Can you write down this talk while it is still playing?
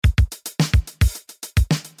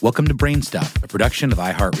Welcome to BrainStuff, a production of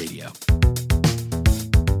iHeartRadio.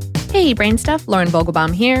 Hey, BrainStuff, Lauren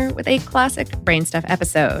Vogelbaum here with a classic BrainStuff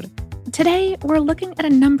episode. Today, we're looking at a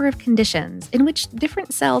number of conditions in which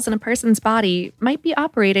different cells in a person's body might be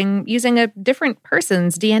operating using a different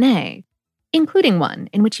person's DNA, including one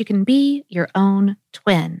in which you can be your own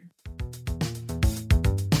twin.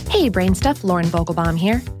 Hey, BrainStuff, Lauren Vogelbaum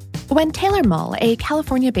here. When Taylor Mull, a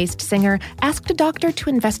California-based singer, asked a doctor to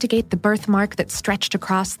investigate the birthmark that stretched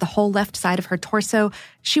across the whole left side of her torso,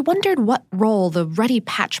 she wondered what role the ruddy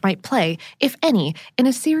patch might play, if any, in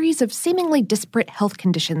a series of seemingly disparate health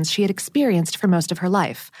conditions she had experienced for most of her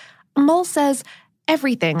life. Mull says,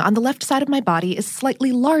 "Everything on the left side of my body is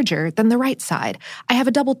slightly larger than the right side. I have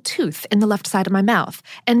a double tooth in the left side of my mouth,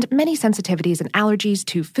 and many sensitivities and allergies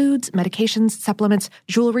to foods, medications, supplements,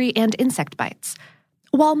 jewelry, and insect bites."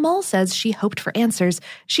 While Mull says she hoped for answers,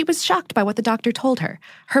 she was shocked by what the doctor told her.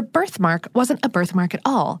 Her birthmark wasn't a birthmark at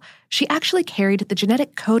all. She actually carried the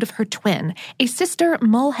genetic code of her twin, a sister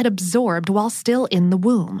Mull had absorbed while still in the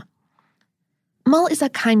womb. Mull is a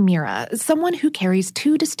chimera, someone who carries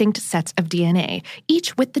two distinct sets of DNA,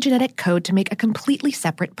 each with the genetic code to make a completely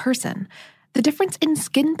separate person. The difference in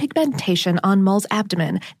skin pigmentation on Mull's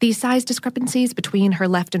abdomen, the size discrepancies between her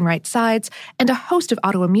left and right sides, and a host of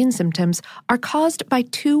autoimmune symptoms are caused by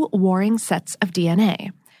two warring sets of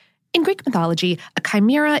DNA. In Greek mythology, a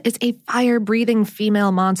chimera is a fire-breathing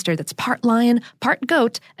female monster that's part lion, part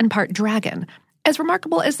goat, and part dragon. As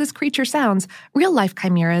remarkable as this creature sounds, real-life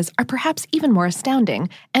chimeras are perhaps even more astounding,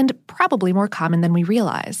 and probably more common than we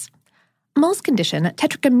realize. Mull's condition,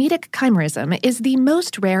 tetragametic chimerism, is the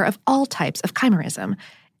most rare of all types of chimerism.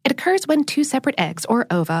 It occurs when two separate eggs, or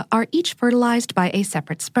ova, are each fertilized by a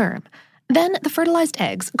separate sperm. Then the fertilized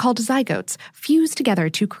eggs, called zygotes, fuse together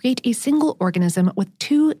to create a single organism with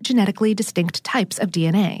two genetically distinct types of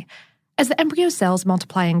DNA. As the embryo cells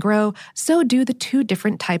multiply and grow, so do the two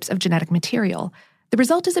different types of genetic material. The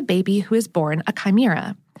result is a baby who is born a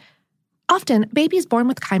chimera. Often, babies born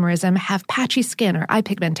with chimerism have patchy skin or eye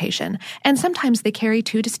pigmentation, and sometimes they carry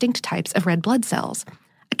two distinct types of red blood cells.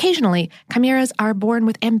 Occasionally, chimeras are born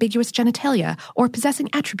with ambiguous genitalia or possessing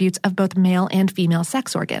attributes of both male and female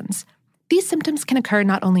sex organs. These symptoms can occur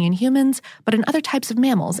not only in humans, but in other types of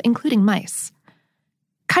mammals, including mice.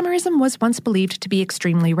 Chimerism was once believed to be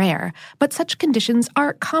extremely rare, but such conditions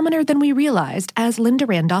are commoner than we realized, as Linda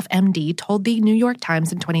Randolph, MD, told the New York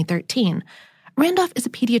Times in 2013. Randolph is a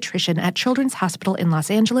pediatrician at Children's Hospital in Los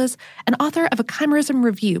Angeles and author of a chimerism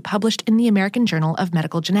review published in the American Journal of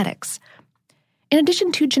Medical Genetics. In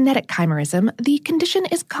addition to genetic chimerism, the condition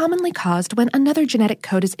is commonly caused when another genetic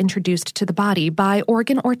code is introduced to the body by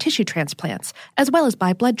organ or tissue transplants, as well as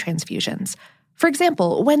by blood transfusions. For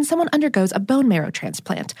example, when someone undergoes a bone marrow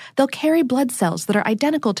transplant, they'll carry blood cells that are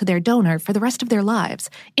identical to their donor for the rest of their lives,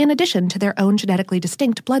 in addition to their own genetically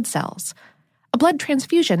distinct blood cells. A blood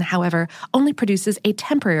transfusion, however, only produces a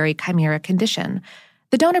temporary chimera condition.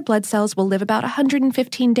 The donor blood cells will live about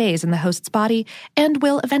 115 days in the host's body and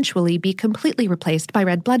will eventually be completely replaced by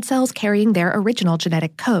red blood cells carrying their original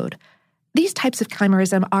genetic code. These types of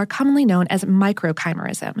chimerism are commonly known as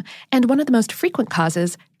microchimerism, and one of the most frequent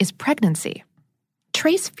causes is pregnancy.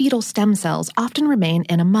 Trace fetal stem cells often remain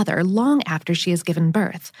in a mother long after she has given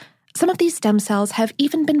birth. Some of these stem cells have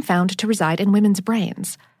even been found to reside in women's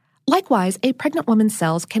brains. Likewise, a pregnant woman's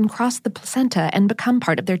cells can cross the placenta and become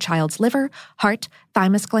part of their child's liver, heart,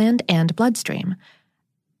 thymus gland, and bloodstream.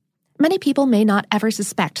 Many people may not ever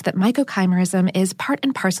suspect that mycochimerism is part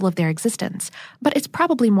and parcel of their existence, but it's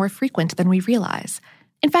probably more frequent than we realize.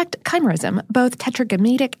 In fact, chimerism, both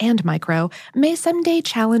tetragametic and micro, may someday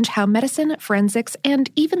challenge how medicine, forensics, and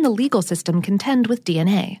even the legal system contend with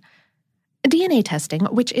DNA. DNA testing,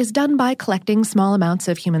 which is done by collecting small amounts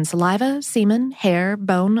of human saliva, semen, hair,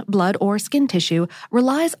 bone, blood, or skin tissue,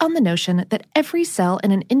 relies on the notion that every cell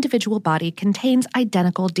in an individual body contains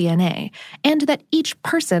identical DNA, and that each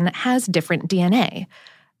person has different DNA.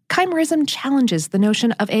 Chimerism challenges the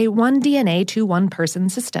notion of a one DNA to one person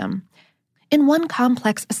system. In one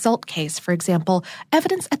complex assault case, for example,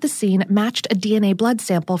 evidence at the scene matched a DNA blood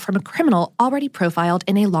sample from a criminal already profiled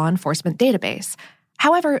in a law enforcement database.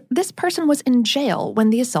 However, this person was in jail when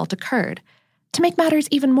the assault occurred. To make matters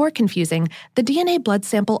even more confusing, the DNA blood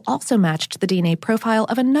sample also matched the DNA profile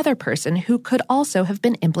of another person who could also have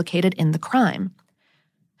been implicated in the crime.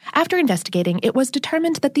 After investigating, it was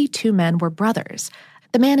determined that the two men were brothers.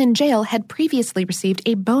 The man in jail had previously received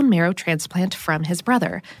a bone marrow transplant from his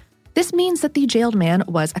brother. This means that the jailed man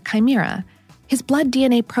was a chimera. His blood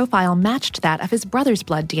DNA profile matched that of his brother's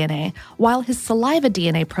blood DNA, while his saliva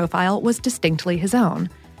DNA profile was distinctly his own.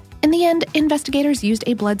 In the end, investigators used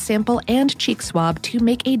a blood sample and cheek swab to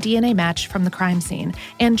make a DNA match from the crime scene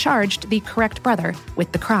and charged the correct brother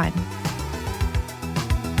with the crime.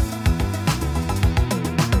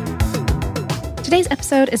 Today's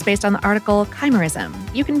episode is based on the article Chimerism,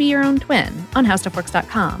 You Can Be Your Own Twin on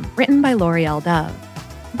HowStuffWorks.com, written by L'Oreal Dove.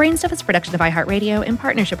 BrainStuff is a production of iHeartRadio in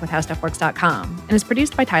partnership with HowStuffWorks.com and is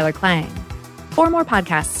produced by Tyler Klang. For more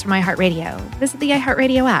podcasts from iHeartRadio, visit the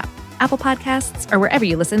iHeartRadio app, Apple Podcasts, or wherever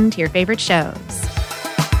you listen to your favorite shows.